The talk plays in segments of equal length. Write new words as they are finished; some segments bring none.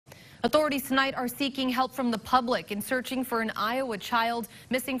Authorities tonight are seeking help from the public in searching for an Iowa child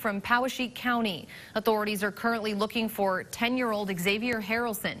missing from Poweshiek County. Authorities are currently looking for 10-year-old Xavier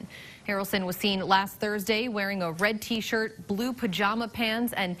Harrelson. Harrelson was seen last Thursday wearing a red t-shirt, blue pajama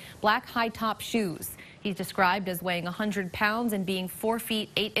pants, and black high-top shoes. He's described as weighing 100 pounds and being 4 feet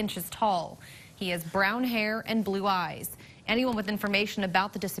 8 inches tall. He has brown hair and blue eyes. Anyone with information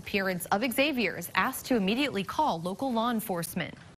about the disappearance of Xavier is asked to immediately call local law enforcement.